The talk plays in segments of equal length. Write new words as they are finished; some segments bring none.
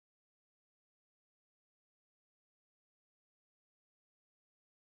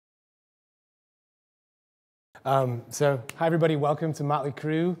Hi everybody, welcome to Mötley,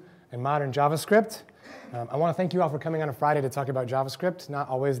 Crüe, and modern JavaScript. I want to thank you all for coming on a Friday to talk about JavaScript, not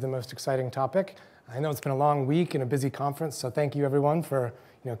always the most exciting topic. I know it's been a long week and a busy conference, so thank you everyone for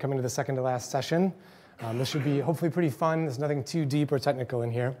coming to the second to last session. This should be hopefully pretty fun. There's nothing too deep or technical in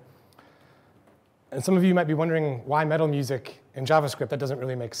here. And some of you might be wondering why metal music in JavaScript. That doesn't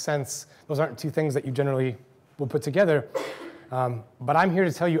really make sense. Those aren't two things that you generally will put together. But I'm here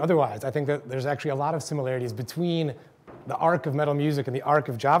to tell you otherwise. I think that there's actually a lot of similarities between the arc of metal music and the arc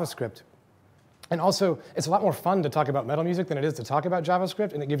of JavaScript. And also, it's a lot more fun to talk about metal music than it is to talk about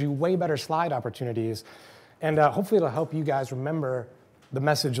JavaScript, and it gives you way better slide opportunities. And hopefully it'll help you guys remember the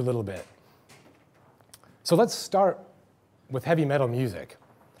message a little bit. So let's start with heavy metal music.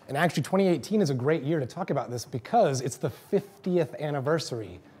 And actually, 2018 is a great year to talk about this because it's the 50th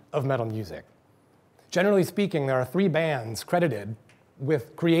anniversary of metal music. Generally speaking, there are 3 bands credited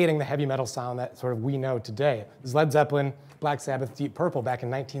with creating the heavy metal sound that sort of we know today. There's Led Zeppelin, Black Sabbath, Deep Purple back in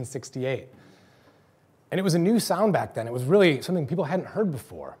 1968. And it was a new sound back then. It was really something people hadn't heard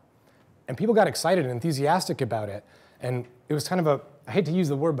before. And people got excited and enthusiastic about it. And it was kind of a, I hate to use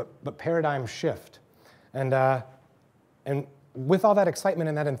the word, but paradigm shift. And with all that excitement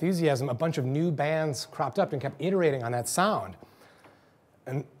and that enthusiasm, a bunch of new bands cropped up and kept iterating on that sound.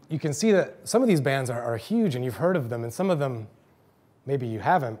 And you can see that some of these bands are huge, and you've heard of them, and some of them, maybe you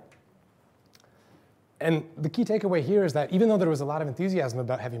haven't. And the key takeaway here is that even though there was a lot of enthusiasm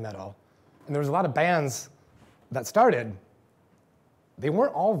about heavy metal, and there was a lot of bands that started, they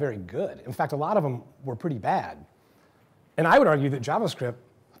weren't all very good. In fact, a lot of them were pretty bad. And I would argue that JavaScript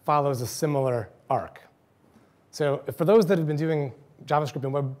follows a similar arc. So for those that have been doing JavaScript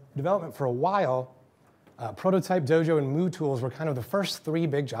and web development for a while, Prototype, Dojo, and MooTools were kind of the first 3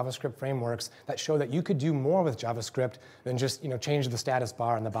 big JavaScript frameworks that show that you could do more with JavaScript than just change the status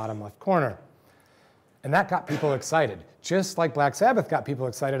bar in the bottom left corner. And that got people excited. Just like Black Sabbath got people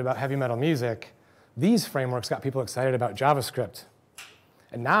excited about heavy metal music, these frameworks got people excited about JavaScript.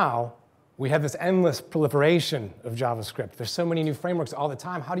 And now we have this endless proliferation of JavaScript. There's so many new frameworks all the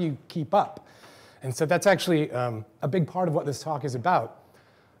time. How do you keep up? And so that's actually a big part of what this talk is about.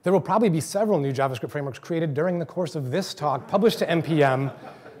 There will probably be several new JavaScript frameworks created during the course of this talk, published to NPM,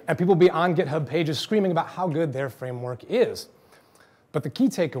 and people will be on GitHub pages screaming about how good their framework is. But the key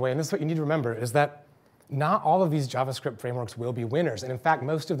takeaway, and this is what you need to remember, is that not all of these JavaScript frameworks will be winners. And in fact,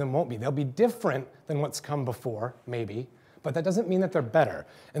 most of them won't be. They'll be different than what's come before, maybe, but that doesn't mean that they're better.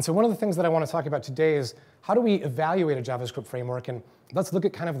 And so one of the things that I want to talk about today is how do we evaluate a JavaScript framework? And let's look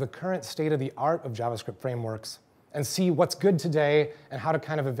at kind of the current state of the art of JavaScript frameworks and see what's good today and how to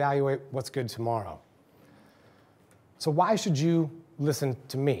kind of evaluate what's good tomorrow. So why should you listen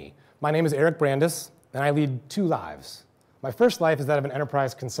to me? My name is Eric Brandis, and I lead 2 lives. My first life is that of an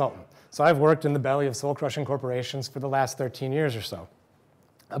enterprise consultant. So I've worked in the belly of soul-crushing corporations for the last 13 years or so.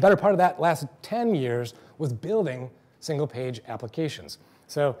 A better part of that last 10 years was building single-page applications.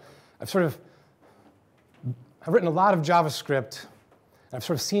 So I've written a lot of JavaScript. I've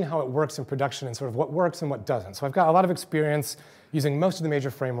sort of seen how it works in production and sort of what works and what doesn't. So I've got a lot of experience using most of the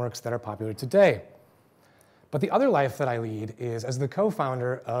major frameworks that are popular today. But the other life that I lead is as the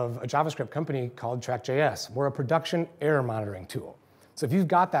co-founder of a JavaScript company called Track.js. We're a production error monitoring tool. So if you've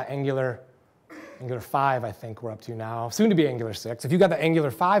got that Angular 5, I think we're up to now, soon to be Angular 6, if you've got the Angular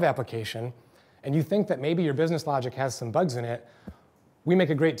 5 application and you think that maybe your business logic has some bugs in it, we make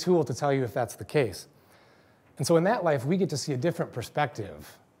a great tool to tell you if that's the case. And so in that life, we get to see a different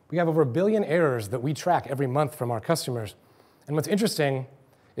perspective. We have over 1 billion errors that we track every month from our customers. And what's interesting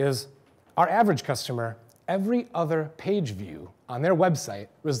is our average customer, every other page view on their website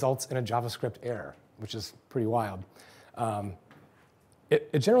results in a JavaScript error, which is pretty wild.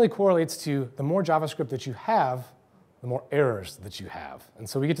 It generally correlates to the more JavaScript that you have, the more errors that you have. And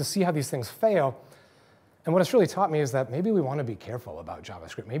so we get to see how these things fail. And what it's really taught me is that maybe we want to be careful about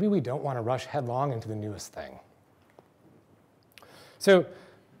JavaScript. Maybe we don't want to rush headlong into the newest thing. So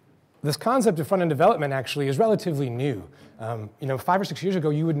this concept of front-end development actually is relatively new. 5 or 6 years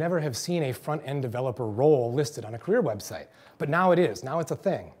ago, you would never have seen a front-end developer role listed on a career website. But now it is. Now it's a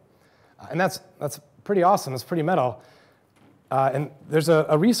thing. And that's pretty awesome. It's pretty metal. And there's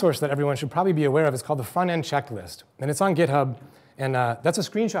a resource that everyone should probably be aware of. It's called the front-end checklist. And it's on GitHub. And that's a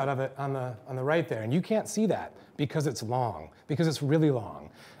screenshot of it on the right there. And you can't see that because it's long, because it's really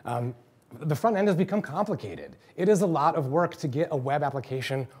long. The front end has become complicated. It is a lot of work to get a web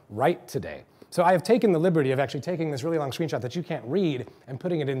application right today. So I have taken the liberty of actually taking this really long screenshot that you can't read and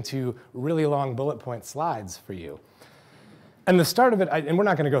putting it into really long bullet point slides for you. And the start of it, and we're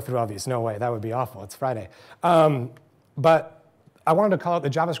not going to go through all these. No way. That would be awful. It's Friday. But I wanted to call out the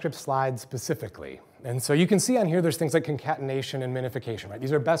JavaScript slide specifically. And so you can see on here there's things like concatenation and minification, right?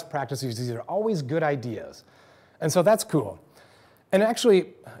 These are best practices. These are always good ideas. And so that's cool. And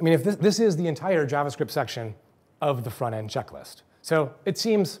actually, I mean, if this is the entire JavaScript section of the front-end checklist. So it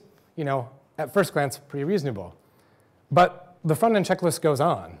seems, at first glance, pretty reasonable. But the front-end checklist goes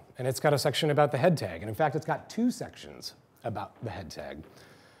on, and it's got a section about the head tag. And in fact, it's got 2 sections about the head tag.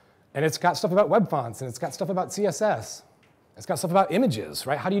 And it's got stuff about web fonts, and it's got stuff about CSS. It's got stuff about images,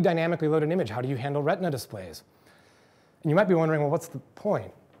 right? How do you dynamically load an image? How do you handle retina displays? And you might be wondering, well, what's the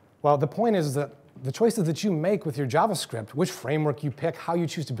point? Well, the point is that the choices that you make with your JavaScript, which framework you pick, how you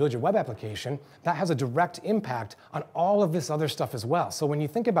choose to build your web application, that has a direct impact on all of this other stuff as well. So when you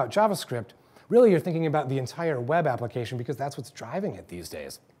think about JavaScript, really you're thinking about the entire web application because that's what's driving it these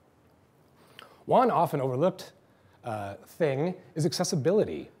days. One often overlooked thing is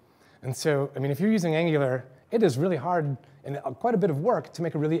accessibility. And so, I mean, if you're using Angular, it is really hard and quite a bit of work to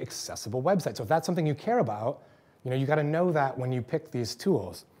make a really accessible website. So if that's something you care about, you got to know that when you pick these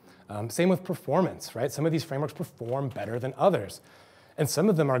tools. Same with performance, right? Some of these frameworks perform better than others. And some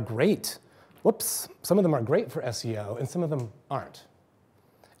of them are great. Whoops. Some of them are great for SEO, and some of them aren't.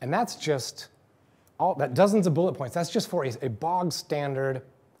 And that's just that dozens of bullet points. That's just for a bog standard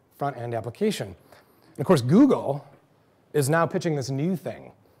front-end application. And of course, Google is now pitching this new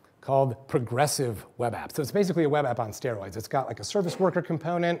thing called progressive web apps. So it's basically a web app on steroids. It's got like a service worker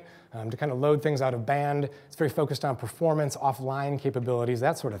component to kind of load things out of band. It's very focused on performance, offline capabilities,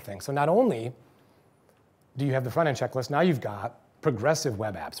 that sort of thing. So not only do you have the front-end checklist, now you've got progressive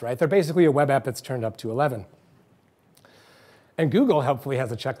web apps, right? They're basically a web app that's turned up to 11. And Google helpfully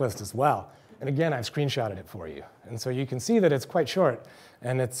has a checklist as well. And again, I've screenshotted it for you. And so you can see that it's quite short,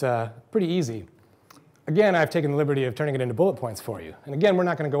 and it's pretty easy. Again, I've taken the liberty of turning it into bullet points for you. And again, we're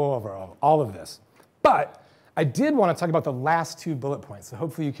not going to go over all of this. But I did want to talk about the last 2 bullet points, so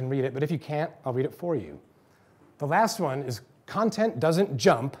hopefully you can read it. But if you can't, I'll read it for you. The last one is content doesn't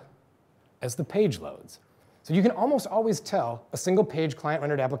jump as the page loads. So you can almost always tell a single page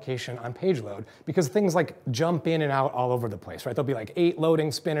client-rendered application on page load because things like jump in and out all over the place, right? There'll be like 8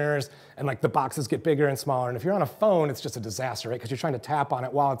 loading spinners, and like the boxes get bigger and smaller. And if you're on a phone, it's just a disaster, right? Because you're trying to tap on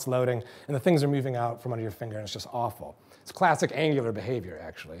it while it's loading, and the things are moving out from under your finger, and it's just awful. It's classic Angular behavior,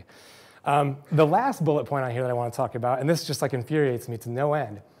 actually. The last bullet point on here that I want to talk about, and this just like infuriates me to no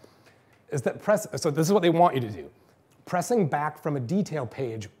end, is that so this is what they want you to do. Pressing back from a detail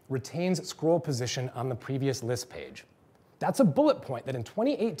page retains scroll position on the previous list page. That's a bullet point that in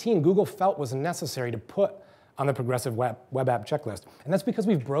 2018 Google felt was necessary to put on the progressive web app checklist. And that's because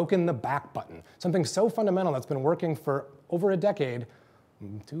we've broken the back button, something so fundamental that's been working for over a decade,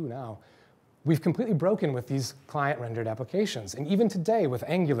 2 now. We've completely broken with these client-rendered applications. And even today with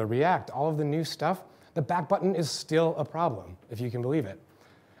Angular, React, all of the new stuff, the back button is still a problem, if you can believe it.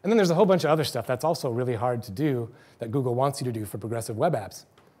 And then there's a whole bunch of other stuff that's also really hard to do that Google wants you to do for progressive web apps.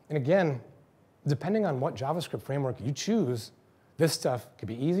 And again, depending on what JavaScript framework you choose, this stuff can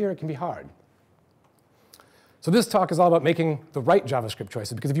be easy or it can be hard. So this talk is all about making the right JavaScript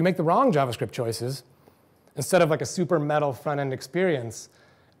choices, because if you make the wrong JavaScript choices, instead of like a super metal front-end experience,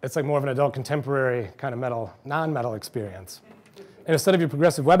 it's like more of an adult contemporary kind of metal, non-metal experience. And instead of your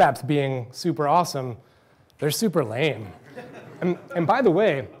progressive web apps being super awesome, they're super lame. And by the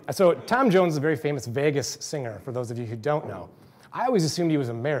way, so Tom Jones is a very famous Vegas singer, for those of you who don't know. I always assumed he was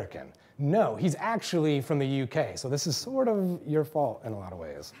American. No, he's actually from the UK, so this is sort of your fault in a lot of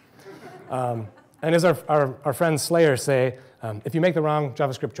ways. And as our friends Slayer say, if you make the wrong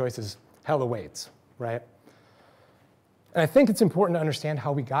JavaScript choices, hell awaits, right? And I think it's important to understand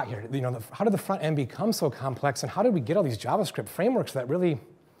how we got here. How did the front end become so complex, and how did we get all these JavaScript frameworks that really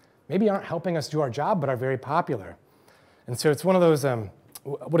maybe aren't helping us do our job, but are very popular? And so it's one of those,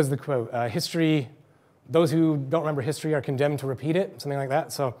 what is the quote? History, those who don't remember history are condemned to repeat it, something like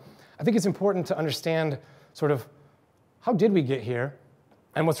that. So I think it's important to understand sort of how did we get here?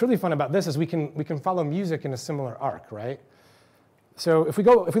 And what's really fun about this is we can follow music in a similar arc, right? So if we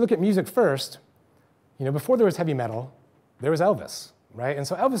look at music first, before there was heavy metal, there was Elvis, right? And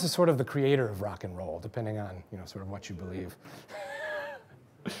so Elvis is sort of the creator of rock and roll, depending on sort of what you believe.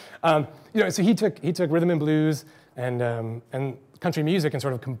 So he took rhythm and blues and country music and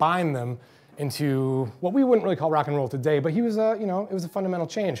sort of combined them into what we wouldn't really call rock and roll today, but he was it was a fundamental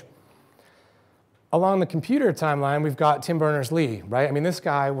change. Along the computer timeline, we've got Tim Berners-Lee, right? I mean, this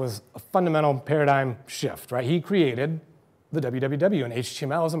guy was a fundamental paradigm shift, right? He created the www and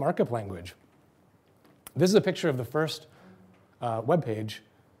HTML as a markup language. This is a picture of the first web page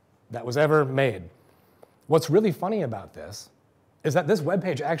that was ever made. What's really funny about this is that this web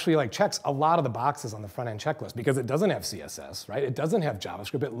page actually like checks a lot of the boxes on the front end checklist because it doesn't have CSS, right? It doesn't have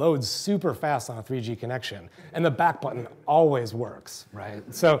JavaScript. It loads super fast on a 3G connection, and the back button always works, right?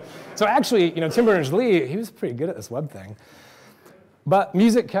 So actually, Tim Berners-Lee, he was pretty good at this web thing. But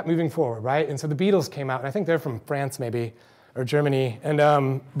music kept moving forward, right? And so the Beatles came out, and I think they're from France maybe, or Germany,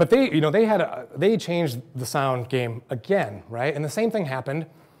 and but they changed the sound game again, right? And the same thing happened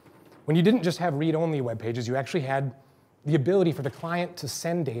when you didn't just have read-only web pages. You actually had the ability for the client to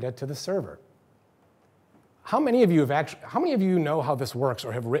send data to the server. How many of you know how this works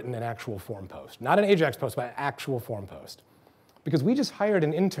or have written an actual form post? Not an Ajax post, but an actual form post. Because we just hired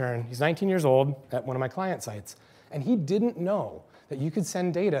an intern, he's 19 years old, at one of my client sites, and he didn't know that you could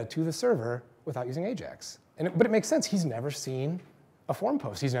send data to the server without using Ajax. But it makes sense, he's never seen a form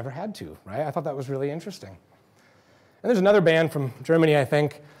post. He's never had to, right? I thought that was really interesting. And there's another band from Germany, I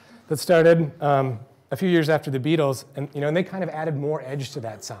think, that started a few years after the Beatles, and they kind of added more edge to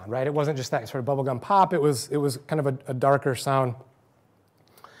that sound, right? It wasn't just that sort of bubblegum pop, it was kind of a darker sound.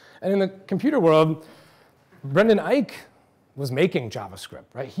 And in the computer world, Brendan Eich was making JavaScript,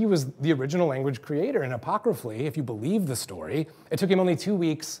 right? He was the original language creator, and apocryphally, if you believe the story, it took him only 2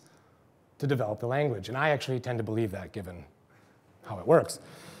 weeks to develop the language. And I actually tend to believe that, given how it works.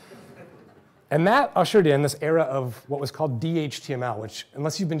 And that ushered in this era of what was called DHTML, which,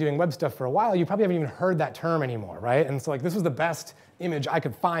 unless you've been doing web stuff for a while, you probably haven't even heard that term anymore, right? And so this was the best image I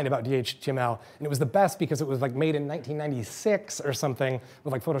could find about DHTML, and it was the best because it was made in 1996 or something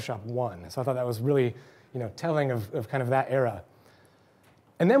with Photoshop 1. So I thought that was really telling of kind of that era.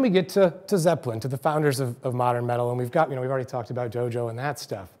 And then we get to Zeppelin, to the founders of modern metal, and we've already talked about Dojo and that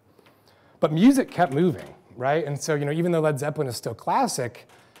stuff. But music kept moving, right? And so even though Led Zeppelin is still classic,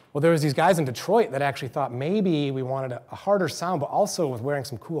 well, there was these guys in Detroit that actually thought maybe we wanted a harder sound, but also with wearing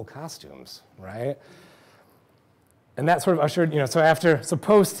some cool costumes, right? And that sort of ushered, so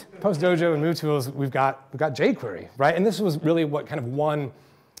post Dojo and MoveTools, we've got jQuery, right? And this was really what kind of won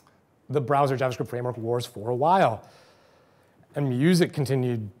the browser JavaScript framework wars for a while. And music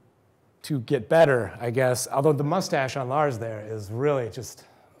continued to get better, I guess, although the mustache on Lars there is really just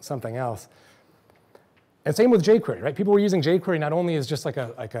something else. And same with jQuery, right? People were using jQuery not only as just like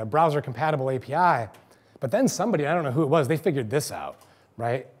a browser-compatible API, but then somebody, I don't know who it was, they figured this out,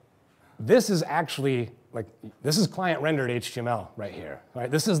 right? This is actually, this is client-rendered HTML right here,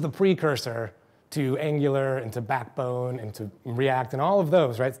 right? This is the precursor to Angular and to Backbone and to React and all of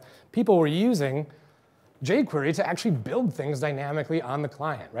those, right? People were using jQuery to actually build things dynamically on the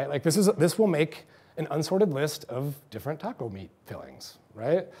client, right? This will make an unsorted list of different taco meat fillings,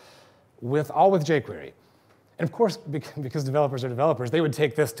 right? All with jQuery. And of course, because developers are developers, they would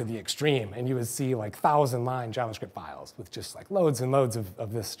take this to the extreme, and you would see 1,000-line JavaScript files with just loads and loads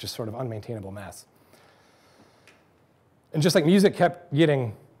of this just sort of unmaintainable mess. And just like music kept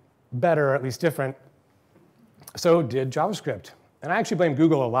getting better, or at least different, so did JavaScript. And I actually blame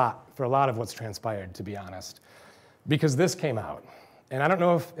Google a lot for a lot of what's transpired, to be honest, because this came out. And I don't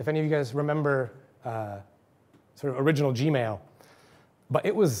know if any of you guys remember sort of original Gmail, but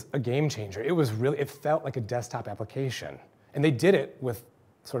it was a game changer. It felt like a desktop application. And they did it with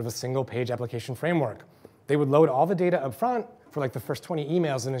sort of a single page application framework. They would load all the data up front for the first 20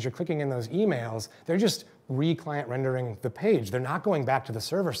 emails, and as you're clicking in those emails, they're just re-client rendering the page. They're not going back to the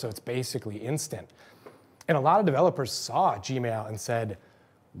server, so it's basically instant. And a lot of developers saw Gmail and said,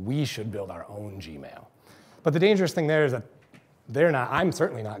 we should build our own Gmail. But the dangerous thing there is that I'm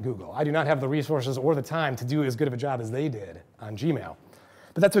certainly not Google. I do not have the resources or the time to do as good of a job as they did on Gmail.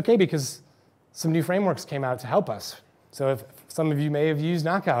 But that's OK, because some new frameworks came out to help us. So if some of you may have used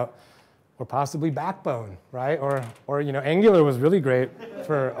Knockout, or possibly Backbone, right? Or Angular was really great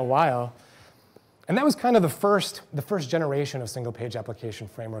for a while. And that was kind of the first generation of single-page application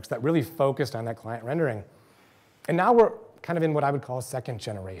frameworks that really focused on that client rendering. And now we're kind of in what I would call a second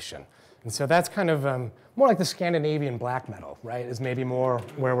generation. And so that's kind of more like the Scandinavian black metal, right? Is maybe more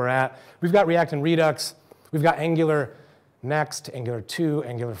where we're at. We've got React and Redux. We've got Angular Next, Angular 2,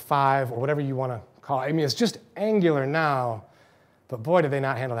 Angular 5, or whatever you want to call it. I mean, it's just Angular now, but boy, did they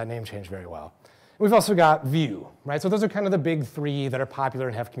not handle that name change very well. We've also got Vue, right? So those are kind of the big three that are popular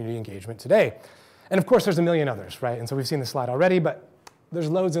and have community engagement today. And of course, there's a million others, right? And so we've seen this slide already, but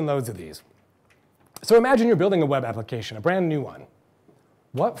there's loads and loads of these. So imagine you're building a web application, a brand new one.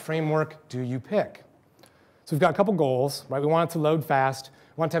 What framework do you pick? So we've got a couple goals, right? We want it to load fast.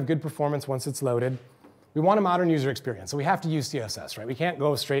 We want it to have good performance once it's loaded. We want a modern user experience, so we have to use CSS, right? We can't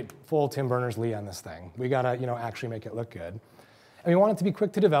go straight full Tim Berners-Lee on this thing. We gotta, actually make it look good. And we want it to be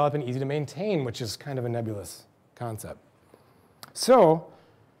quick to develop and easy to maintain, which is kind of a nebulous concept. So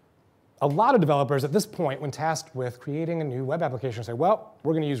a lot of developers at this point, when tasked with creating a new web application, say, well,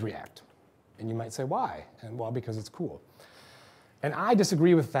 we're going to use React. And you might say, why? And well, because it's cool. And I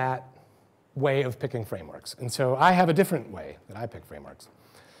disagree with that way of picking frameworks. And so I have a different way that I pick frameworks.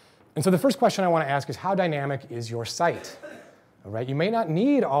 And so the first question I want to ask is, how dynamic is your site? All right, you may not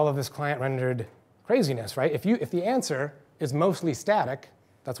need all of this client-rendered craziness, right? If the answer is mostly static,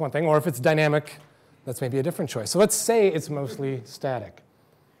 that's one thing. Or if it's dynamic, that's maybe a different choice. So let's say it's mostly static.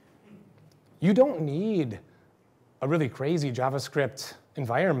 You don't need a really crazy JavaScript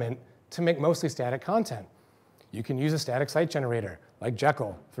environment to make mostly static content. You can use a static site generator, like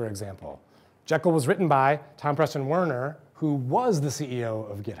Jekyll, for example. Jekyll was written by Tom Preston Werner, who was the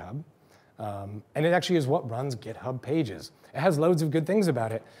CEO of GitHub. And it actually is what runs GitHub pages. It has loads of good things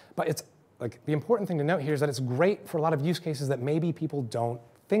about it. But it's like the important thing to note here is that it's great for a lot of use cases that maybe people don't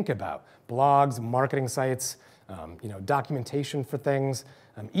think about. Blogs, marketing sites, documentation for things,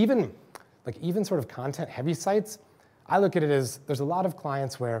 even sort of content-heavy sites. I look at it as there's a lot of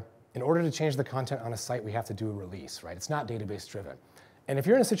clients where in order to change the content on a site, we have to do a release, right? It's not database-driven. And if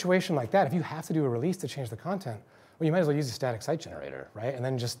you're in a situation like that, if you have to do a release to change the content, well, you might as well use a static site generator, right? And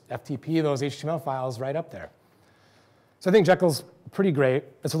then just FTP those HTML files right up there. So I think Jekyll's pretty great.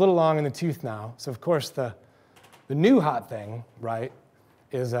 It's a little long in the tooth now. So of course, the new hot thing, right,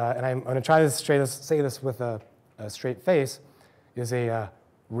 is, and I'm going to try to say this with a straight face, is a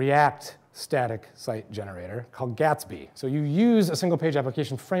React static site generator called Gatsby. So you use a single page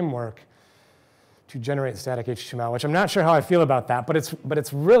application framework to generate static HTML, which I'm not sure how I feel about that, but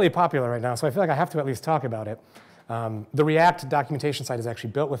it's really popular right now, so I feel like I have to at least talk about it. The React documentation site is actually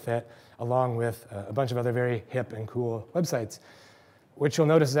built with it, along with a bunch of other very hip and cool websites, which you'll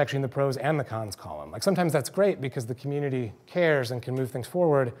notice is actually in the pros and the cons column. Like sometimes that's great because the community cares and can move things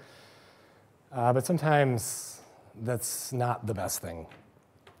forward, but sometimes that's not the best thing.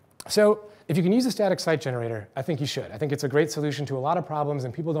 So if you can use a static site generator, I think you should. I think it's a great solution to a lot of problems,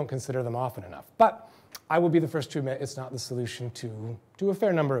 and people don't consider them often enough. But I will be the first to admit it's not the solution to a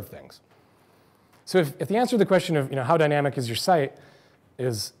fair number of things. So if the answer to the question of how dynamic is your site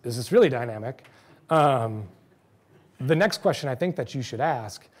is this really dynamic, the next question I think that you should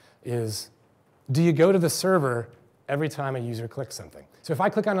ask is, do you go to the server every time a user clicks something? So if I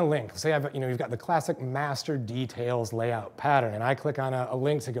click on a link, say you've got the classic master details layout pattern, and I click on a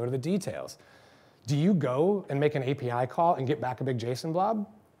link to go to the details, do you go and make an API call and get back a big JSON blob?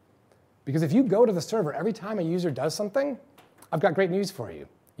 Because if you go to the server every time a user does something, I've got great news for you.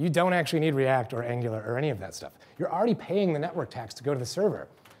 You don't actually need React or Angular or any of that stuff. You're already paying the network tax to go to the server.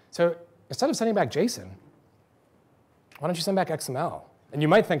 So instead of sending back JSON, why don't you send back XML? And you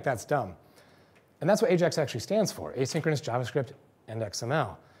might think that's dumb. And that's what AJAX actually stands for, asynchronous JavaScript and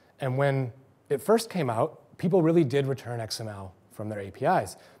XML. And when it first came out, people really did return XML from their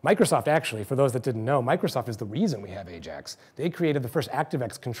APIs. Microsoft actually, for those that didn't know, Microsoft is the reason we have AJAX. They created the first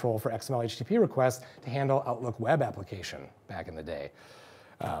ActiveX control for XML HTTP requests to handle Outlook web application back in the day.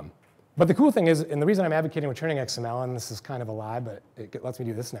 But the cool thing is, and the reason I'm advocating returning XML, and this is kind of a lie, but it lets me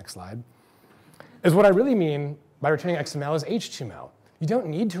do this next slide, is what I really mean by returning XML is HTML. You don't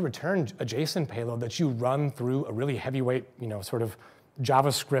need to return a JSON payload that you run through a really heavyweight, sort of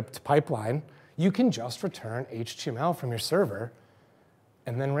JavaScript pipeline. You can just return HTML from your server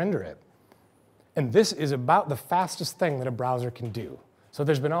and then render it. And this is about the fastest thing that a browser can do. So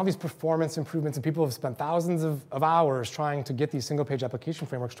there's been all these performance improvements, and people have spent thousands of hours trying to get these single-page application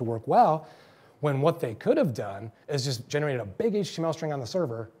frameworks to work well, when what they could have done is just generated a big HTML string on the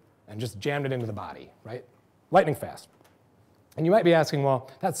server and just jammed it into the body, right? Lightning fast. And you might be asking, well,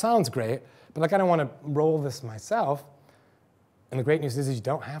 that sounds great, but I don't want to roll this myself. And the great news is you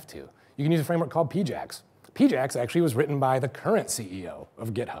don't have to. You can use a framework called PJAX. PJAX actually was written by the current CEO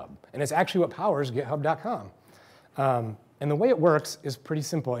of GitHub, and it's actually what powers GitHub.com. And the way it works is pretty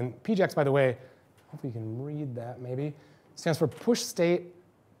simple. And PJAX, by the way, hopefully you can read that maybe, stands for push state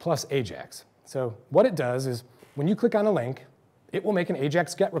plus AJAX. So what it does is when you click on a link, it will make an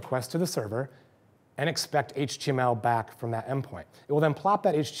AJAX GET request to the server and expect HTML back from that endpoint. It will then plop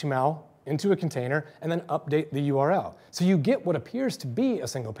that HTML into a container and then update the URL. So you get what appears to be a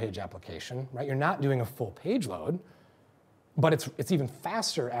single page application, right? You're not doing a full page load, but it's even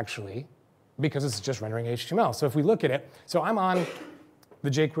faster actually because it's just rendering HTML. So if we look at it, so I'm on the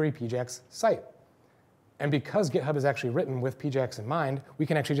jQuery PJAX site. And because GitHub is actually written with PJAX in mind, we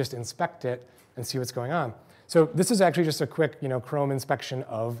can actually just inspect it and see what's going on. So this is actually just a quick Chrome inspection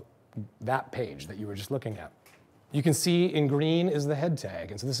of that page that you were just looking at. You can see in green is the head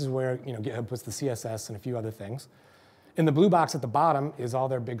tag. And so this is where GitHub puts the CSS and a few other things. In the blue box at the bottom is all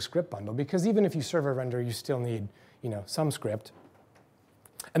their big script bundle, because even if you server render, you still need some script.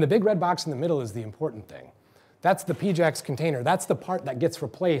 And the big red box in the middle is the important thing. That's the PJAX container. That's the part that gets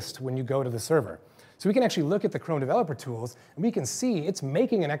replaced when you go to the server. So we can actually look at the Chrome developer tools, and we can see it's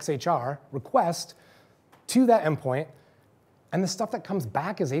making an XHR request to that endpoint, and the stuff that comes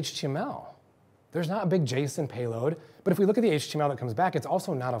back is HTML. There's not a big JSON payload, but if we look at the HTML that comes back, it's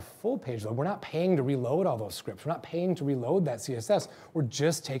also not a full page load. We're not paying to reload all those scripts. We're not paying to reload that CSS. We're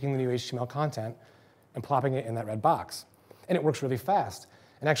just taking the new HTML content and plopping it in that red box. And it works really fast.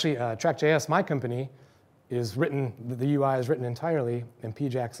 And actually, Track.js, my company, is written, the UI is written entirely in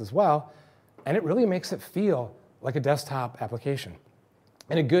PJAX as well, and it really makes it feel like a desktop application.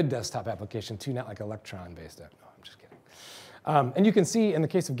 And a good desktop application, too, not like Electron-based. No, I'm just kidding. And you can see in the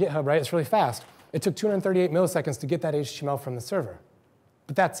case of GitHub, right, it's really fast. It took 238 milliseconds to get that HTML from the server.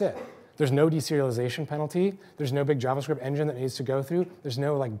 But that's it. There's no deserialization penalty. There's no big JavaScript engine that needs to go through. There's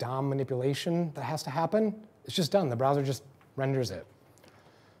no like DOM manipulation that has to happen. It's just done. The browser just renders it.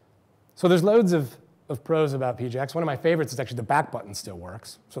 So there's loads of pros about PJAX. One of my favorites is actually the back button still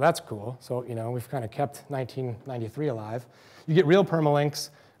works. So that's cool. So we've kind of kept 1993 alive. You get real permalinks,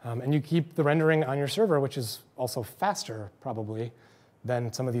 and you keep the rendering on your server, which is also faster, probably,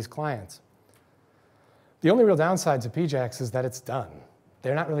 than some of these clients. The only real downside to PJAX is that it's done.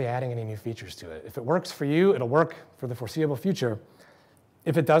 They're not really adding any new features to it. If it works for you, it'll work for the foreseeable future.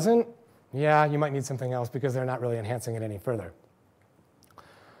 If it doesn't, yeah, you might need something else because they're not really enhancing it any further.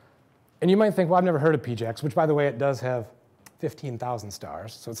 And you might think, well, I've never heard of PJAX, which, by the way, it does have 15,000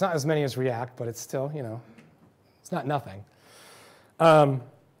 stars. So it's not as many as React, but it's still, it's not nothing.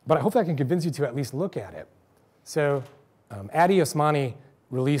 But I hope that can convince you to at least look at it. So Adi Osmani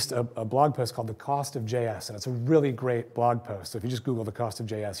released a blog post called The Cost of JS, and it's a really great blog post. So if you just Google The Cost of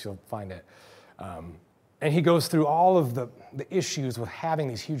JS, you'll find it. And he goes through all of the issues with having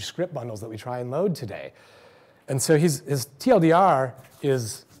these huge script bundles that we try and load today. And so his TLDR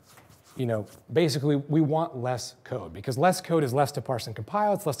is, basically we want less code, because less code is less to parse and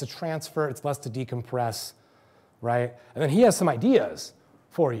compile, it's less to transfer, it's less to decompress, right? And then he has some ideas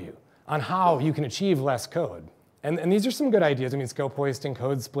for you on how you can achieve less code. And these are some good ideas. I mean, scope hoisting,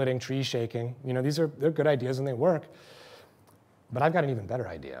 code splitting, tree shaking. They're good ideas and they work. But I've got an even better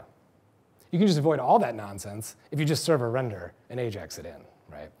idea. You can just avoid all that nonsense if you just server render and Ajax it in,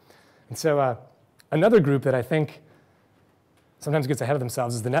 right? And so another group that I think sometimes gets ahead of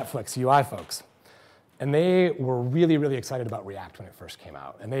themselves is the Netflix UI folks. And they were really, really excited about React when it first came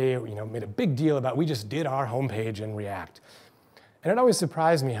out. And they made a big deal about, we just did our homepage in React. And it always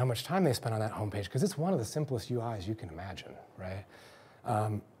surprised me how much time they spent on that homepage, because it's one of the simplest UIs you can imagine, right?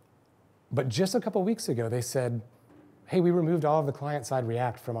 But just a couple weeks ago, they said, hey, we removed all of the client-side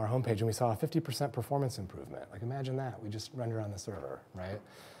React from our homepage, and we saw a 50% performance improvement. Like, imagine that. We just render on the server, right?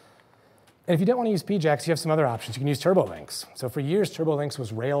 And if you don't want to use PJAX, you have some other options. You can use TurboLinks. So for years, TurboLinks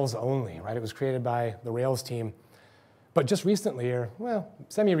was Rails only, right? It was created by the Rails team. But just recently, or well,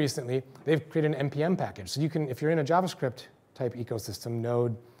 semi-recently, they've created an NPM package. So you can, if you're in a JavaScript type ecosystem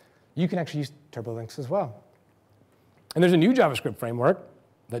node, you can actually use TurboLinks as well. And there's a new JavaScript framework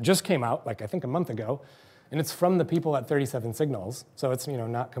that just came out, like I think a month ago, and it's from the people at 37 Signals, so it's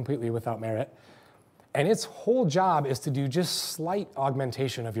not completely without merit. And its whole job is to do just slight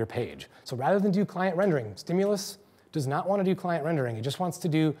augmentation of your page. So rather than do client rendering, Stimulus does not want to do client rendering. It just wants to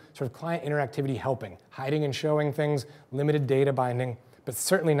do sort of client interactivity helping, hiding and showing things, limited data binding, but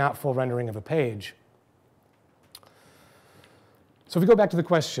certainly not full rendering of a page. So if we go back to the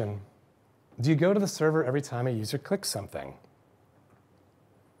question, do you go to the server every time a user clicks something?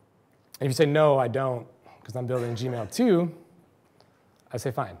 And if you say, no, I don't, because I'm building Gmail too, I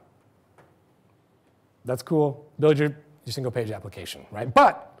say, fine. That's cool. Build your single-page application, right?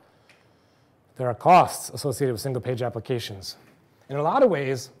 But there are costs associated with single-page applications. In a lot of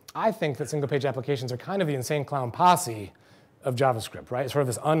ways, I think that single-page applications are kind of the insane clown posse of JavaScript, right? It's sort of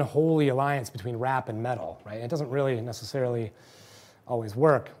this unholy alliance between rap and metal, right? It doesn't really necessarily always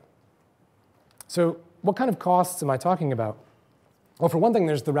work. So what kind of costs am I talking about? Well, for one thing,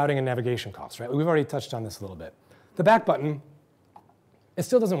 there's the routing and navigation costs, right? We've already touched on this a little bit. The back button, it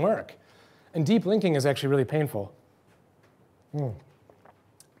still doesn't work. And deep linking is actually really painful. But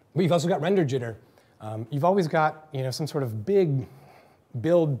you've also got render jitter. You've always got some sort of big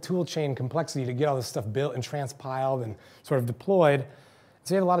build toolchain complexity to get all this stuff built and transpiled and sort of deployed.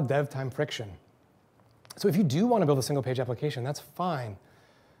 So you have a lot of dev time friction. So if you do want to build a single page application, that's fine.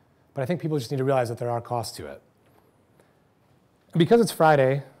 But I think people just need to realize that there are costs to it. And because it's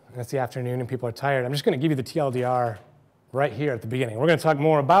Friday and it's the afternoon and people are tired, I'm just going to give you the TLDR right here at the beginning. We're going to talk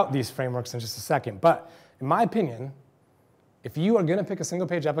more about these frameworks in just a second. But in my opinion, if you are going to pick a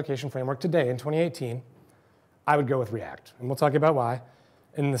single-page application framework today in 2018, I would go with React. And we'll talk about why.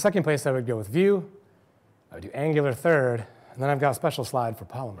 In the second place, I would go with Vue. I would do Angular third. And then I've got a special slide for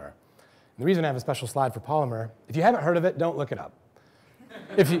Polymer. And the reason I have a special slide for Polymer, if you haven't heard of it, don't look it up.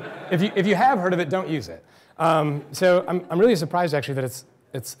 If you have heard of it, don't use it. So I'm really surprised, actually, that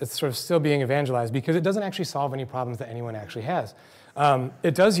it's sort of still being evangelized, because it doesn't actually solve any problems that anyone actually has.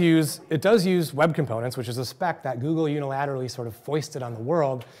 It does use web components, which is a spec that Google unilaterally sort of foisted on the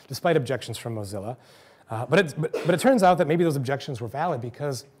world, despite objections from Mozilla. But it turns out that maybe those objections were valid,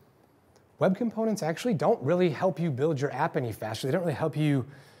 because web components actually don't really help you build your app any faster. They don't really help you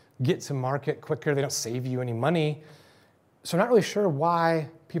get to market quicker. They don't save you any money. So I'm not really sure why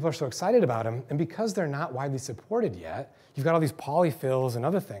people are so excited about them. And because they're not widely supported yet, you've got all these polyfills and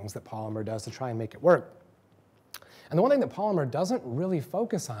other things that Polymer does to try and make it work. And the one thing that Polymer doesn't really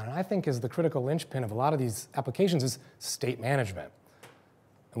focus on, and I think is the critical linchpin of a lot of these applications, is state management.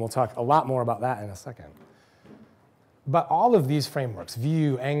 And we'll talk a lot more about that in a second. But all of these frameworks,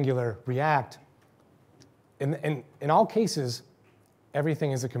 Vue, Angular, React, in all cases,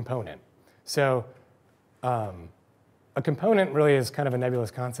 everything is a component. So a component really is kind of a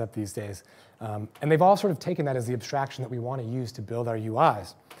nebulous concept these days. And they've all sort of taken that as the abstraction that we want to use to build our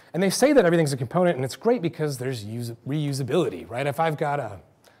UIs. And they say that everything's a component, and it's great because there's reusability, right? If I've got a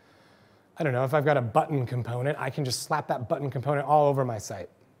button component, I can just slap that button component all over my site.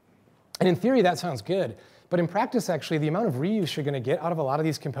 And in theory, that sounds good. But in practice, actually, the amount of reuse you're going to get out of a lot of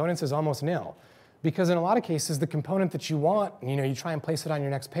these components is almost nil. Because in a lot of cases, the component that you want, you try and place it on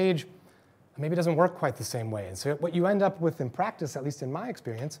your next page, maybe it doesn't work quite the same way. And so what you end up with in practice, at least in my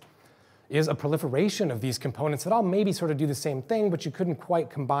experience, is a proliferation of these components that all maybe sort of do the same thing, but you couldn't quite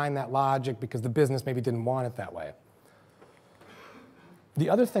combine that logic because the business maybe didn't want it that way. The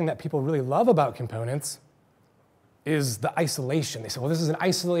other thing that people really love about components is the isolation. They say, well, this is an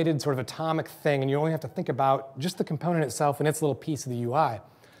isolated sort of atomic thing, and you only have to think about just the component itself and its little piece of the UI.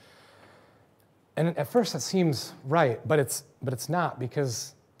 And at first, that seems right, but it's not,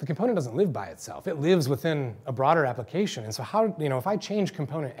 because the component doesn't live by itself. It lives within a broader application. And so if I change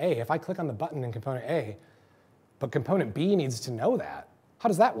component A, if I click on the button in component A, but component B needs to know that, how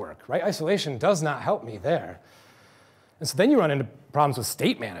does that work, right? Isolation does not help me there. And so then you run into problems with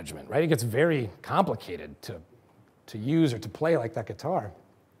state management, right? It gets very complicated to use or to play like that guitar.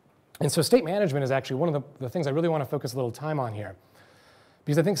 And so state management is actually one of the things I really want to focus a little time on here,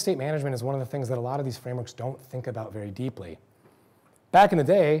 because I think state management is one of the things that a lot of these frameworks don't think about very deeply. Back in the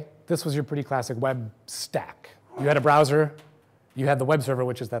day, this was your pretty classic web stack. You had a browser, you had the web server,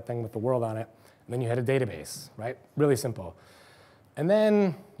 which is that thing with the world on it, and then you had a database, right? Really simple. And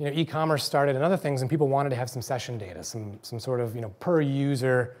then e-commerce started and other things, and people wanted to have some session data, some sort of per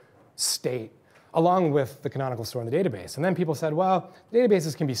user state, along with the canonical store in the database. And then people said, well,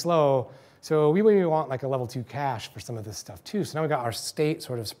 databases can be slow, so we maybe want like a level 2 cache for some of this stuff too. So now we got our state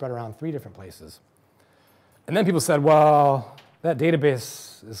sort of spread around 3 different places. And then people said, well, that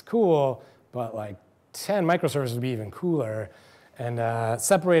database is cool, but like 10 microservices would be even cooler. And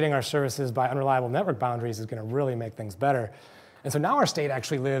separating our services by unreliable network boundaries is going to really make things better. And so now our state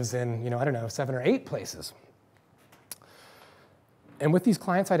actually lives in, 7 or 8 places. And with these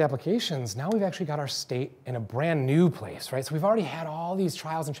client-side applications, now we've actually got our state in a brand new place, right? So we've already had all these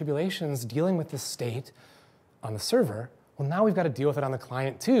trials and tribulations dealing with the state on the server. Well, now we've got to deal with it on the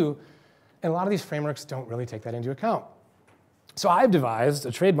client too. And a lot of these frameworks don't really take that into account. So I've devised a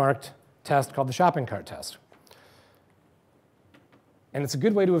trademarked test called the shopping cart test. And it's a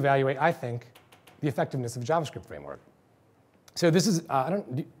good way to evaluate, I think, the effectiveness of a JavaScript framework. So this is,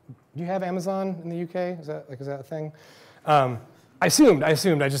 do you have Amazon in the UK? Is that a thing? I assumed,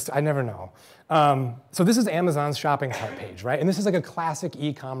 I never know. So this is Amazon's shopping cart page, right? And this is like a classic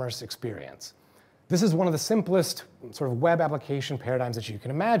e-commerce experience. This is one of the simplest sort of web application paradigms that you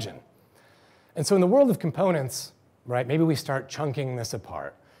can imagine. And so in the world of components, right, maybe we start chunking this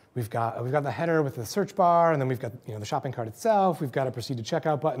apart. We've got the header with the search bar, and then we've got the shopping cart itself. We've got a proceed to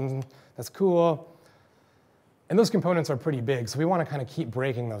checkout button. That's cool. And those components are pretty big, so we want to kind of keep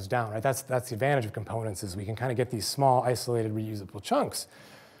breaking those down, right? That's the advantage of components, is we can kind of get these small, isolated, reusable chunks.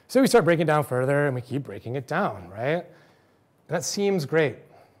 So we start breaking down further, and we keep breaking it down, right? That seems great.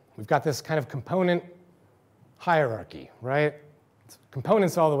 We've got this kind of component hierarchy, right? It's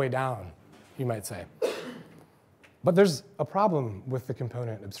components all the way down, you might say. But there's a problem with the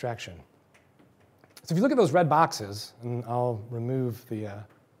component abstraction. So if you look at those red boxes, and I'll remove the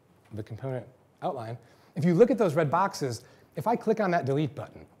component outline. If you look at those red boxes, if I click on that delete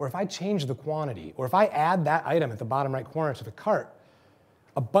button, or if I change the quantity, or if I add that item at the bottom right corner to the cart,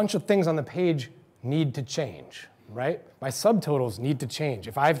 a bunch of things on the page need to change, right? My subtotals need to change.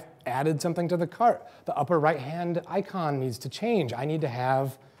 If I've added something to the cart. The upper right-hand icon needs to change. I need to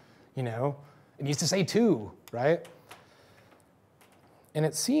have, it needs to say 2, right? And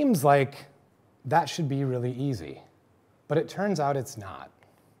it seems like that should be really easy, but it turns out it's not.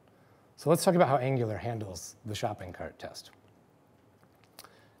 So let's talk about how Angular handles the shopping cart test.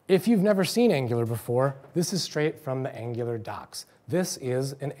 If you've never seen Angular before, this is straight from the Angular docs. This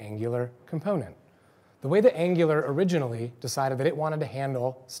is an Angular component. The way that Angular originally decided that it wanted to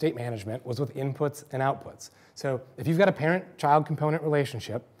handle state management was with inputs and outputs. So if you've got a parent-child component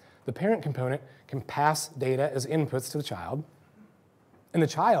relationship, the parent component can pass data as inputs to the child, and the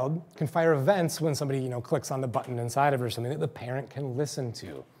child can fire events when somebody clicks on the button inside of it or something that the parent can listen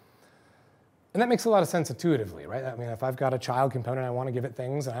to. And that makes a lot of sense intuitively, right? I mean, if I've got a child component, I want to give it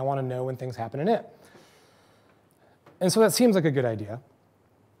things, and I want to know when things happen in it. And so that seems like a good idea.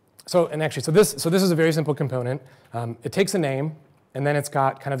 So this is a very simple component. It takes a name, and then it's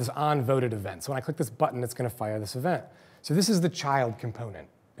got kind of this on-voted event. So when I click this button, it's going to fire this event. So this is the child component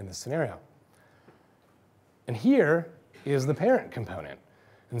in this scenario. And here is the parent component.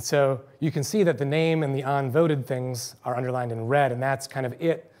 And so you can see that the name and the on-voted things are underlined in red, and that's kind of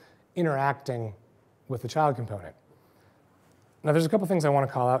it interacting with the child component. Now, there's a couple things I want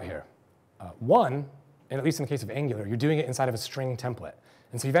to call out here. One, and at least in the case of Angular, you're doing it inside of a string template.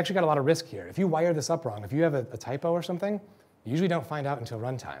 And so you've actually got a lot of risk here. If you wire this up wrong, if you have a typo or something, you usually don't find out until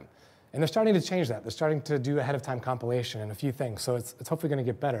runtime. And they're starting to change that. They're starting to do ahead-of-time compilation and a few things, so it's hopefully going to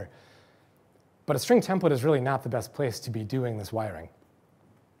get better. But a string template is really not the best place to be doing this wiring.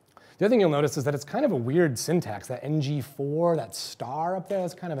 The other thing you'll notice is that it's kind of a weird syntax. That ng4, that star up there,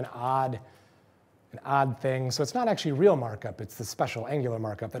 that's kind of an odd thing. So it's not actually real markup. It's the special Angular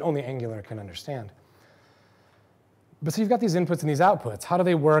markup that only Angular can understand. But so you've got these inputs and these outputs. How do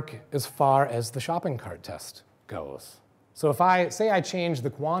they work as far as the shopping cart test goes? So if I say I change the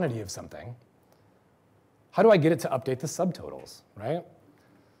quantity of something, how do I get it to update the subtotals, right?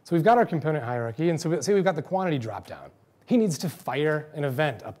 So we've got our component hierarchy, and so say we've got the quantity dropdown. He needs to fire an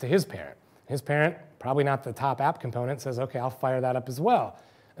event up to his parent. His parent, probably not the top app component, says, OK, I'll fire that up as well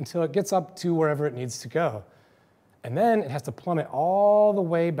until it gets up to wherever it needs to go. And then it has to plummet all the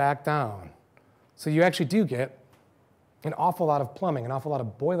way back down. So you actually do get an awful lot of plumbing, an awful lot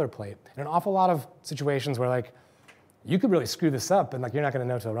of boilerplate, and an awful lot of situations where you could really screw this up and you're not going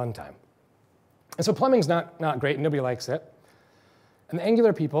to know till runtime. And so plumbing's not great, and nobody likes it. And the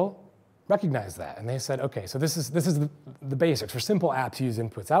Angular people recognized that, and they said, OK, so this is the basics. For simple apps, use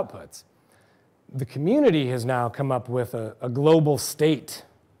inputs, outputs. The community has now come up with a global state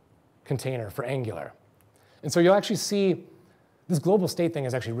container for Angular. And so you'll actually see this global state thing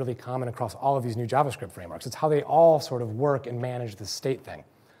is actually really common across all of these new JavaScript frameworks. It's how they all sort of work and manage the state thing.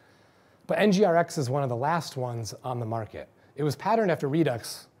 But NGRX is one of the last ones on the market. It was patterned after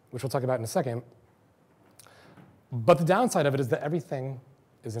Redux, which we'll talk about in a second. But the downside of it is that everything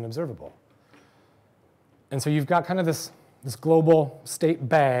is an observable. And so you've got kind of this global state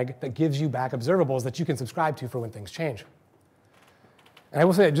bag that gives you back observables that you can subscribe to for when things change. And I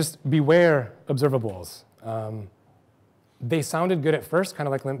will say, just beware observables. They sounded good at first, kind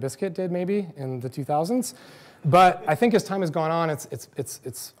of like Limp Bizkit did maybe in the 2000s. But I think as time has gone on,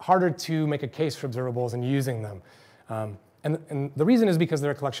 it's harder to make a case for observables and using them. And the reason is because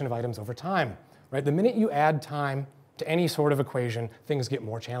they're a collection of items over time. Right? The minute you add time to any sort of equation, things get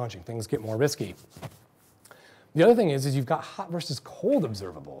more challenging, things get more risky. The other thing is you've got hot versus cold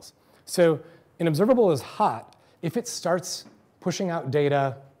observables. So an observable is hot if it starts pushing out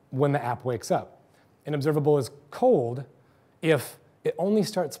data when the app wakes up. An observable is cold if it only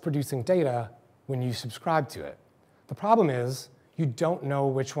starts producing data when you subscribe to it. The problem is you don't know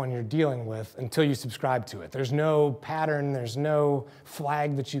which one you're dealing with until you subscribe to it. There's no pattern, there's no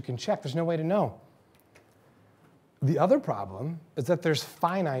flag that you can check, there's no way to know. The other problem is that there's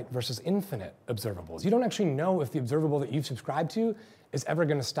finite versus infinite observables. You don't actually know if the observable that you've subscribed to is ever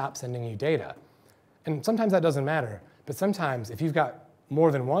going to stop sending you data. And sometimes that doesn't matter, but sometimes if you've got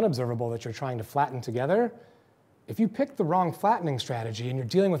more than one observable that you're trying to flatten together, if you pick the wrong flattening strategy and you're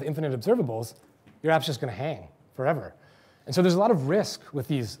dealing with infinite observables, your app's just going to hang forever. And so there's a lot of risk with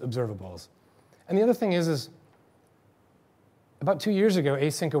these observables. And the other thing is about 2 years ago,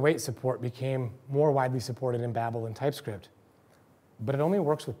 async await support became more widely supported in Babel and TypeScript. But it only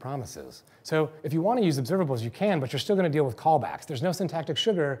works with promises. So if you want to use observables, you can, but you're still going to deal with callbacks. There's no syntactic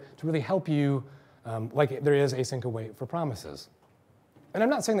sugar to really help you like there is async await for promises. And I'm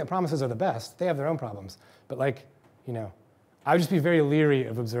not saying that promises are the best. They have their own problems. But I would just be very leery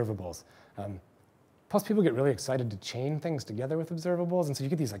of observables. Plus, people get really excited to chain things together with observables. And so you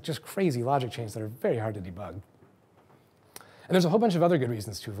get these just crazy logic chains that are very hard to debug. And there's a whole bunch of other good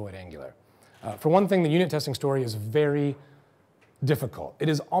reasons to avoid Angular. For one thing, the unit testing story is very difficult. It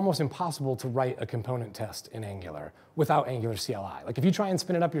is almost impossible to write a component test in Angular without Angular CLI. Like if you try and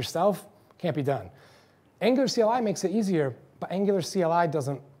spin it up yourself, can't be done. Angular CLI makes it easier, but Angular CLI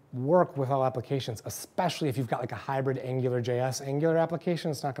doesn't work with all applications, especially if you've got like a hybrid AngularJS Angular application.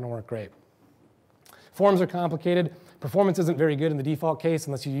 It's not going to work great. Forms are complicated. Performance isn't very good in the default case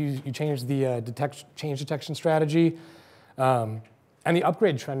unless you change the change detection strategy. And the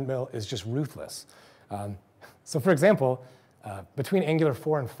upgrade treadmill is just ruthless. So for example, between Angular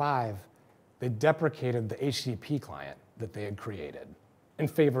 4 and 5, they deprecated the HTTP client that they had created in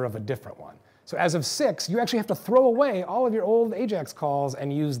favor of a different one. So as of 6, you actually have to throw away all of your old AJAX calls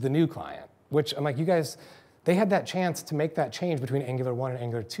and use the new client, which I'm like, you guys, they had that chance to make that change between Angular 1 and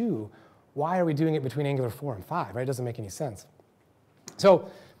Angular 2. Why are we doing it between Angular 4 and 5, right? It doesn't make any sense.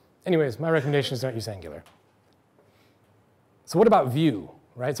 So anyways, my recommendation is don't use Angular. So what about Vue,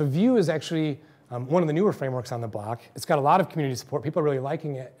 right? So Vue is actually one of the newer frameworks on the block. It's got a lot of community support. People are really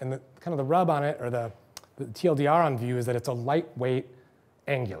liking it. And kind of the rub on it, or the TLDR on Vue, is that it's a lightweight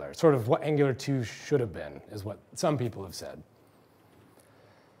Angular. Sort of what Angular 2 should have been, is what some people have said.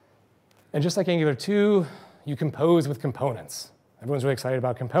 And just like Angular 2, you compose with components. Everyone's really excited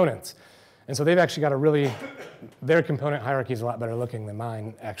about components. And so they've actually got their component hierarchy is a lot better looking than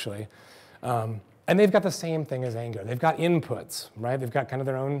mine, actually. And they've got the same thing as Angular. They've got inputs, right? They've got kind of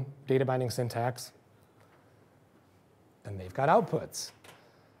their own data binding syntax. And they've got outputs.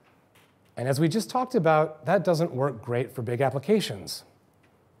 And as we just talked about, that doesn't work great for big applications.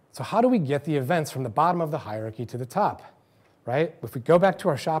 So how do we get the events from the bottom of the hierarchy to the top, right? If we go back to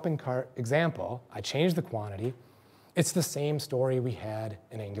our shopping cart example, I changed the quantity. It's the same story we had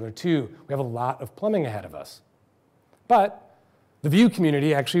in Angular 2. We have a lot of plumbing ahead of us. But the Vue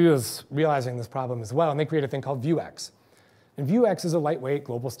community actually was realizing this problem as well, and they created a thing called Vuex. And Vuex is a lightweight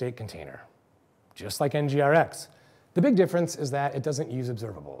global state container, just like NGRX. The big difference is that it doesn't use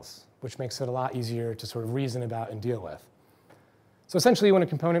observables, which makes it a lot easier to sort of reason about and deal with. So essentially, when a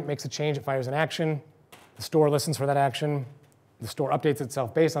component makes a change, it fires an action. The store listens for that action. The store updates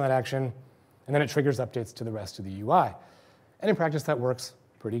itself based on that action. And then it triggers updates to the rest of the UI. And in practice, that works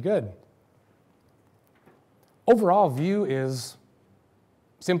pretty good. Overall, Vue is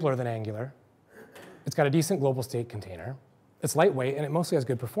simpler than Angular. It's got a decent global state container. It's lightweight, and it mostly has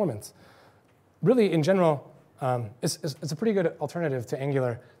good performance. Really, in general, it's a pretty good alternative to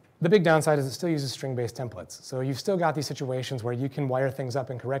Angular. The big downside is it still uses string-based templates. So you've still got these situations where you can wire things up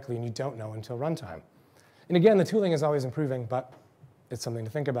incorrectly, and you don't know until runtime. And again, the tooling is always improving, but it's something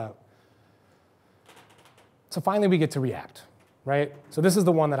to think about. So finally, we get to React, right? So this is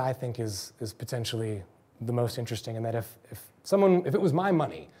the one that I think is potentially the most interesting, in that if it was my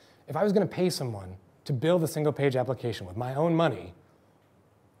money, if I was going to pay someone to build a single-page application with my own money,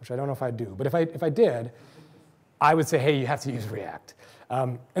 which I don't know if I do, but if I did, I would say, hey, you have to use React.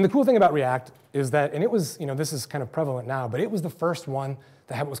 And the cool thing about React is that, and it was, this is kind of prevalent now, but it was the first one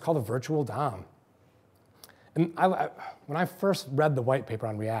that had what was called a virtual DOM. And when I first read the white paper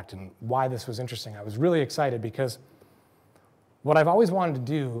on React and why this was interesting, I was really excited, because what I've always wanted to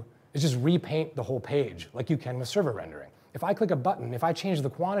do is just repaint the whole page like you can with server rendering. If I click a button, if I change the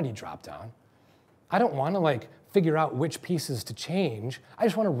quantity dropdown, I don't want to figure out which pieces to change. I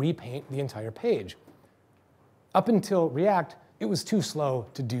just want to repaint the entire page. Up until React, it was too slow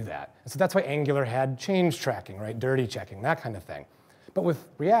to do that. And so that's why Angular had change tracking, right? Dirty checking, that kind of thing. But with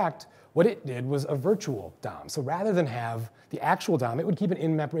React, what it did was a virtual DOM. So rather than have the actual DOM, it would keep an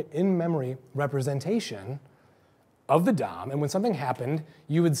in-memory representation of the DOM. And when something happened,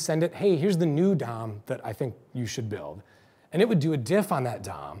 you would send it, hey, here's the new DOM that I think you should build. And it would do a diff on that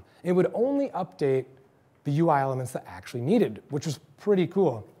DOM. It would only update the UI elements that actually needed, which was pretty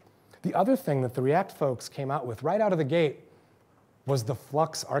cool. The other thing that the React folks came out with right out of the gate was the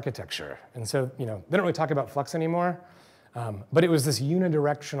Flux architecture. And so, they don't really talk about Flux anymore, but it was this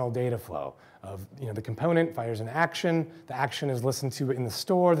unidirectional data flow of, the component fires an action, the action is listened to in the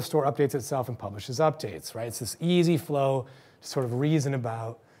store updates itself and publishes updates, right? It's this easy flow to sort of reason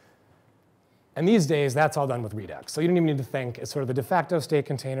about. And these days, that's all done with Redux. So you don't even need to think. It's sort of the de facto state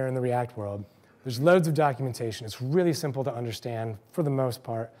container in the React world. There's loads of documentation. It's really simple to understand for the most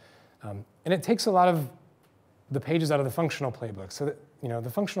part. And it takes a lot of the pages out of the functional playbook. So that, the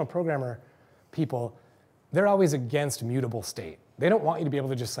functional programmer people, they're always against mutable state. They don't want you to be able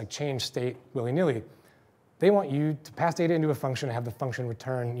to just change state willy-nilly. They want you to pass data into a function and have the function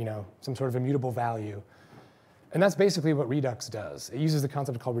return, some sort of immutable value. And that's basically what Redux does. It uses the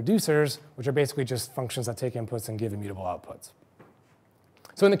concept called reducers, which are basically just functions that take inputs and give immutable outputs.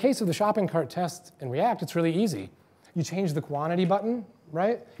 So in the case of the shopping cart test in React, it's really easy. You change the quantity button,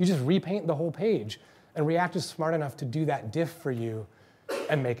 right? You just repaint the whole page. And React is smart enough to do that diff for you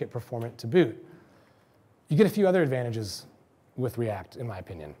and make it performant to boot. You get a few other advantages with React, in my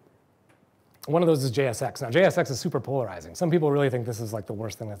opinion. One of those is JSX. Now, JSX is super polarizing. Some people really think this is like the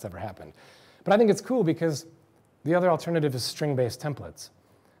worst thing that's ever happened. But I think it's cool because the other alternative is string-based templates.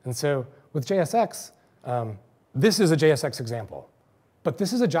 And so with JSX, this is a JSX example. But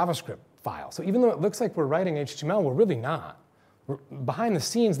this is a JavaScript file. So even though it looks like we're writing HTML, we're really not. Behind the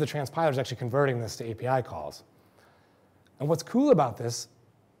scenes, the transpiler is actually converting this to API calls. And what's cool about this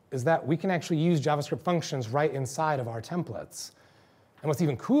is that we can actually use JavaScript functions right inside of our templates. And what's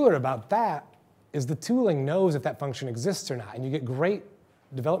even cooler about that is the tooling knows if that function exists or not. And you get great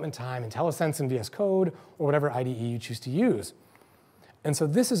development time in IntelliSense and VS Code or whatever IDE you choose to use. And so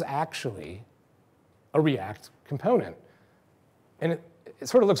this is actually a React component. And it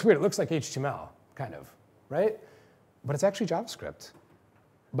sort of looks weird. It looks like HTML, kind of, right? But it's actually JavaScript.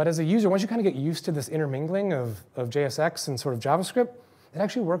 But as a user, once you kind of get used to this intermingling of JSX and sort of JavaScript, it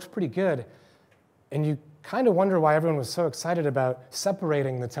actually works pretty good. And you kind of wonder why everyone was so excited about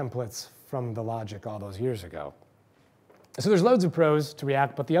separating the templates from the logic all those years ago. So there's loads of pros to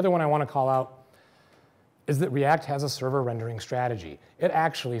React, but the other one I want to call out is that React has a server rendering strategy. It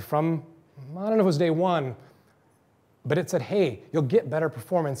actually, from, I don't know if it was day one, but it said, hey, you'll get better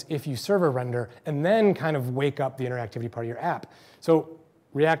performance if you server render and then kind of wake up the interactivity part of your app. So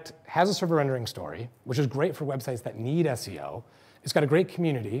React has a server rendering story, which is great for websites that need SEO. It's got a great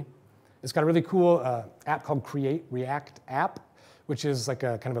community. It's got a really cool app called Create React App, which is like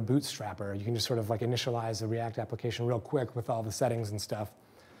a kind of a bootstrapper. You can just sort of like initialize a React application real quick with all the settings and stuff.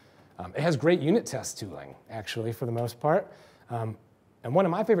 It has great unit test tooling, actually, for the most part. And one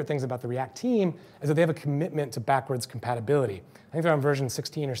of my favorite things about the React team is that they have a commitment to backwards compatibility. I think they're on version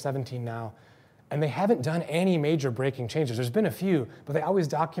 16 or 17 now. And they haven't done any major breaking changes. There's been a few, but they always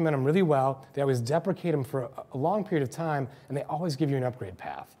document them really well. They always deprecate them for a long period of time, and they always give you an upgrade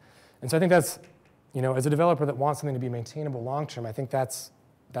path. And so I think that's, you know, as a developer that wants something to be maintainable long term, I think that's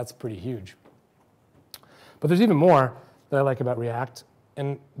pretty huge. But there's even more that I like about React.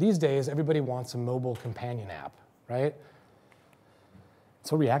 And these days, everybody wants a mobile companion app, right?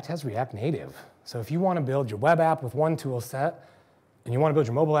 So React has React Native. So if you want to build your web app with one tool set, and you want to build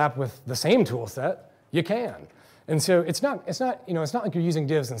your mobile app with the same tool set, you can. And so it's not like you're using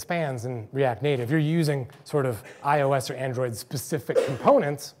divs and spans in React Native. You're using sort of iOS or Android specific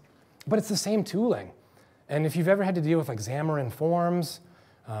components, but it's the same tooling. And if you've ever had to deal with like Xamarin Forms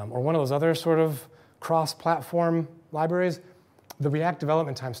or one of those other sort of cross-platform libraries, the React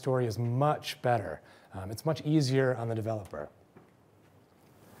development time story is much better. It's much easier on the developer.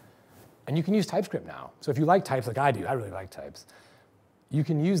 And you can use TypeScript now. So if you like types like I do, I really like types, you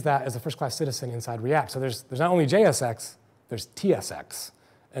can use that as a first-class citizen inside React. So there's not only JSX, there's TSX.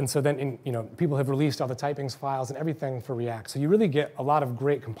 And so then people have released all the typings files and everything for React. So you really get a lot of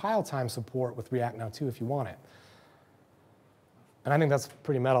great compile time support with React now too if you want it. And I think that's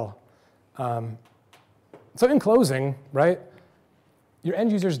pretty metal. So in closing, right, your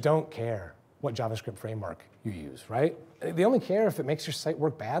end users don't care what JavaScript framework you use, right? They only care if it makes your site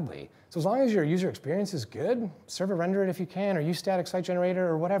work badly. So as long as your user experience is good, server render it if you can, or use static site generator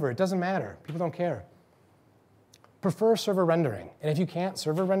or whatever. It doesn't matter. People don't care. Prefer server rendering. And if you can't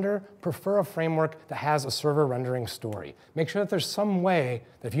server render, prefer a framework that has a server rendering story. Make sure that there's some way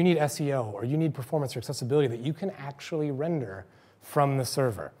that if you need SEO or you need performance or accessibility that you can actually render from the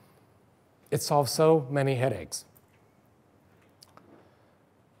server. It solves so many headaches.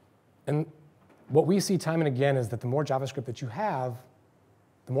 And what we see time and again is that the more JavaScript that you have,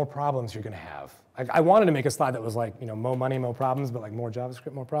 the more problems you're going to have. I wanted to make a slide that was like, more money, more problems, but like more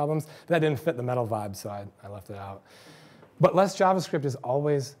JavaScript, more problems. That didn't fit the metal vibe, so I left it out. But less JavaScript is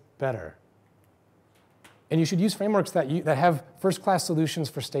always better. And you should use frameworks that have first-class solutions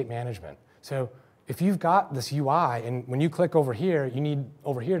for state management. So if you've got this UI, and when you click over here, you need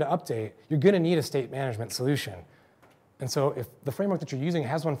over here to update, you're going to need a state management solution. And so if the framework that you're using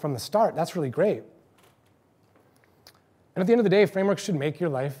has one from the start, that's really great. And at the end of the day, frameworks should make your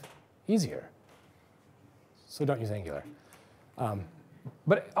life easier. So don't use Angular.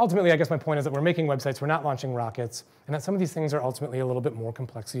 But ultimately, I guess my point is that we're making websites, we're not launching rockets, and that some of these things are ultimately a little bit more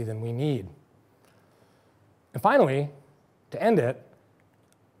complexity than we need. And finally, to end it,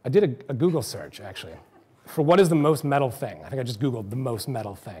 I did a Google search, actually, for what is the most metal thing. I think I just Googled the most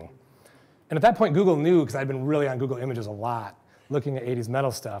metal thing. And at that point, Google knew, because I'd been really on Google Images a lot, looking at 80s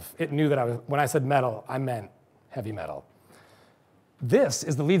metal stuff. It knew that when I said metal, I meant heavy metal. This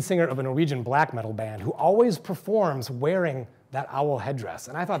is the lead singer of a Norwegian black metal band who always performs wearing that owl headdress.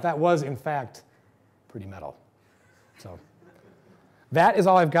 And I thought that was, in fact, pretty metal. So that is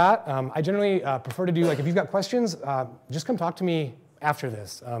all I've got. I generally prefer to do, like, if you've got questions, just come talk to me after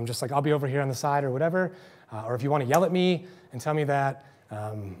this. Just like I'll be over here on the side or whatever. Or if you want to yell at me and tell me that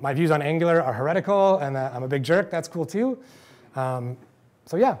my views on Angular are heretical and that I'm a big jerk, that's cool too.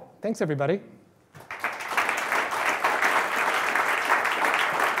 So yeah, thanks everybody.